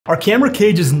Are camera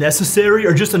cages necessary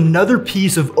or just another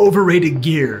piece of overrated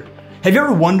gear? Have you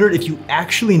ever wondered if you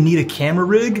actually need a camera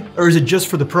rig, or is it just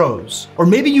for the pros? Or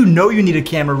maybe you know you need a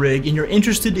camera rig and you're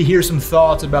interested to hear some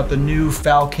thoughts about the new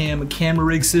Falcam camera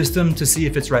rig system to see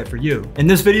if it's right for you. In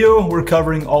this video, we're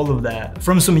covering all of that.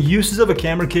 From some uses of a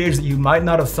camera cage that you might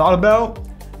not have thought about,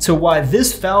 to why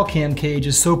this Falcam cage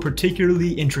is so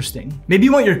particularly interesting. Maybe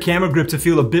you want your camera grip to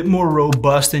feel a bit more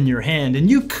robust in your hand, and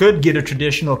you could get a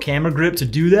traditional camera grip to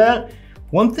do that.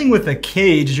 One thing with a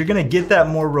cage is you're gonna get that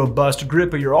more robust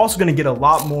grip, but you're also gonna get a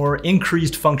lot more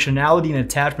increased functionality and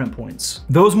attachment points.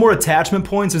 Those more attachment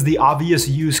points is the obvious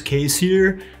use case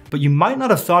here, but you might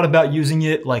not have thought about using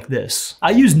it like this.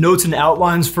 I use notes and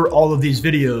outlines for all of these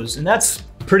videos, and that's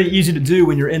pretty easy to do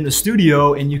when you're in the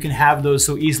studio and you can have those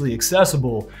so easily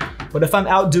accessible. But if I'm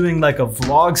out doing like a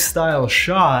vlog style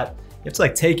shot, you have to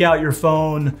like take out your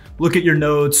phone, look at your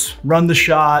notes, run the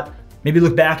shot, maybe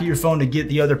look back at your phone to get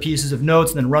the other pieces of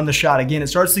notes and then run the shot again. It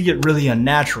starts to get really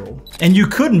unnatural. And you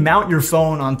could mount your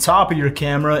phone on top of your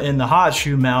camera in the hot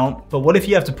shoe mount, but what if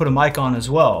you have to put a mic on as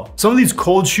well? Some of these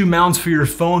cold shoe mounts for your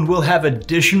phone will have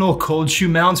additional cold shoe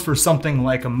mounts for something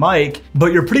like a mic,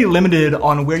 but you're pretty limited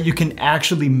on where you can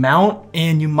actually mount,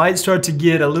 and you might start to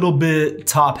get a little bit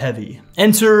top heavy.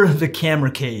 Enter the camera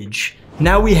cage.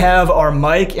 Now we have our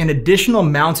mic and additional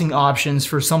mounting options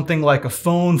for something like a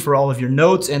phone for all of your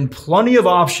notes, and plenty of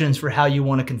options for how you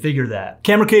want to configure that.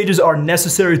 Camera cages are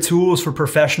necessary tools for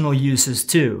professional uses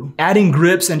too. Adding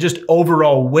grips and just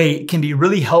overall weight can be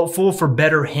really helpful for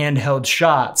better handheld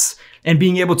shots. And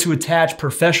being able to attach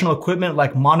professional equipment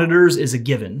like monitors is a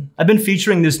given. I've been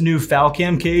featuring this new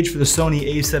Falcam cage for the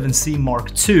Sony a7C Mark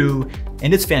II,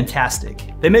 and it's fantastic.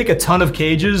 They make a ton of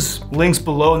cages, links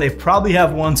below, and they probably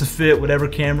have one to fit whatever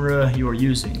camera you are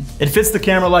using. It fits the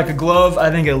camera like a glove.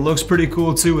 I think it looks pretty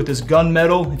cool too with this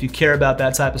gunmetal. If you care about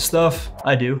that type of stuff,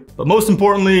 I do. But most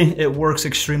importantly, it works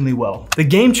extremely well. The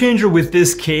game changer with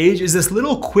this cage is this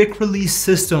little quick release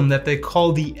system that they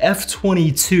call the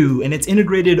F22, and it's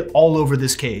integrated all over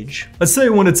this cage. Let's say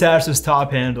we want to attach this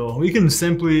top handle. We can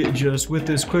simply just, with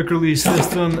this quick release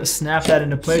system, snap that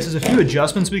into place. There's a few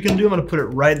adjustments we can do. I'm gonna put it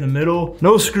right in the middle.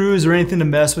 No screws or anything to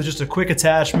mess with, just a quick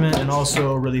attachment and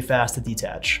also really fast to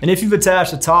detach. And if you've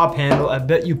attached a top handle, I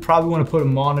bet you probably want to put a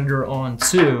monitor on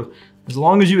too. As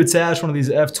long as you attach one of these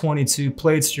F22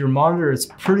 plates to your monitor, it's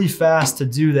pretty fast to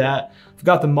do that. We've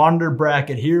got the monitor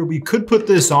bracket here. We could put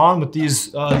this on with these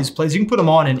plates. You can put them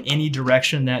on in any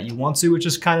direction that you want to, which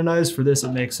is kind of nice. For this,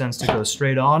 it makes sense to go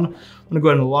straight on. I'm gonna go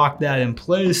ahead and lock that in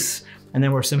place. And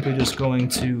then we're simply just going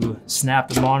to snap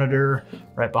the monitor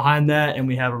right behind that, and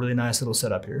we have a really nice little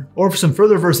setup here. Or for some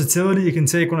further versatility, you can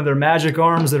take one of their Magic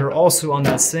Arms that are also on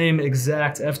that same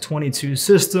exact F22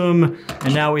 system,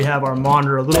 and now we have our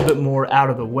monitor a little bit more out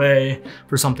of the way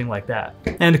for something like that.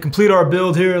 And to complete our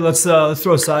build here, let's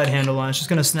throw a side handle on. It's just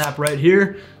gonna snap right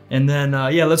here. And then,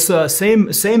 yeah, let's, same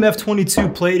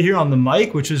F22 plate here on the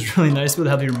mic, which is really nice to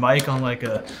have your mic on like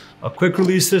a quick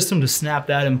release system to snap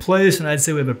that in place. And I'd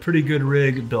say we have a pretty good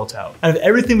rig built out. Out of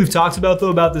everything we've talked about though,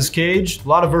 about this cage, a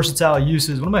lot of versatile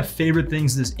uses. One of my favorite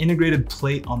things is this integrated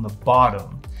plate on the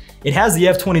bottom. It has the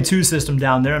F22 system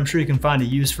down there. I'm sure you can find a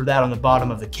use for that on the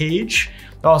bottom of the cage.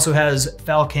 It also has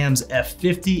Falcam's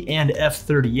F50 and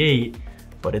F38.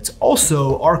 But it's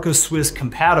also Arca Swiss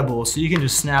compatible, so you can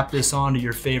just snap this onto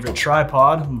your favorite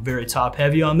tripod. I'm very top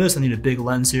heavy on this. I need a big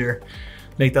lens here,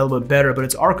 make that a little bit better, but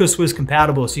it's Arca Swiss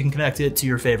compatible, so you can connect it to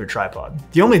your favorite tripod.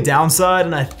 The only downside,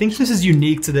 and I think this is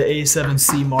unique to the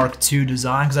a7C Mark II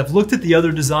design, because I've looked at the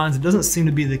other designs, it doesn't seem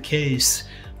to be the case,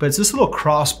 but it's this little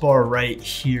crossbar right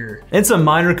here. It's a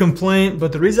minor complaint,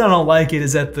 but the reason I don't like it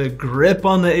is that the grip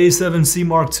on the a7C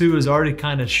Mark II is already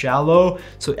kind of shallow,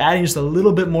 so adding just a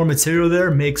little bit more material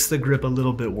there makes the grip a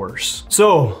little bit worse.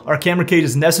 So, our camera cage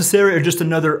is necessary or just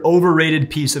another overrated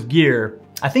piece of gear?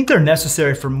 I think they're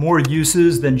necessary for more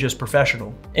uses than just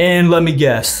professional. And let me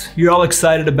guess, you're all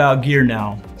excited about gear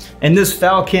now. And this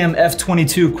Falcam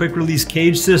F22 quick release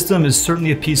cage system is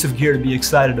certainly a piece of gear to be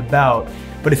excited about.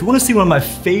 But if you want to see one of my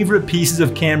favorite pieces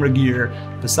of camera gear,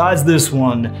 besides this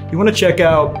one, you want to check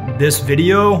out this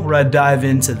video where I dive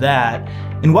into that.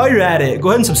 And while you're at it, go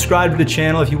ahead and subscribe to the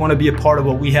channel if you want to be a part of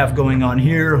what we have going on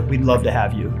here. We'd love to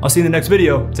have you. I'll see you in the next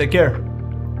video. Take care.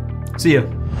 See ya.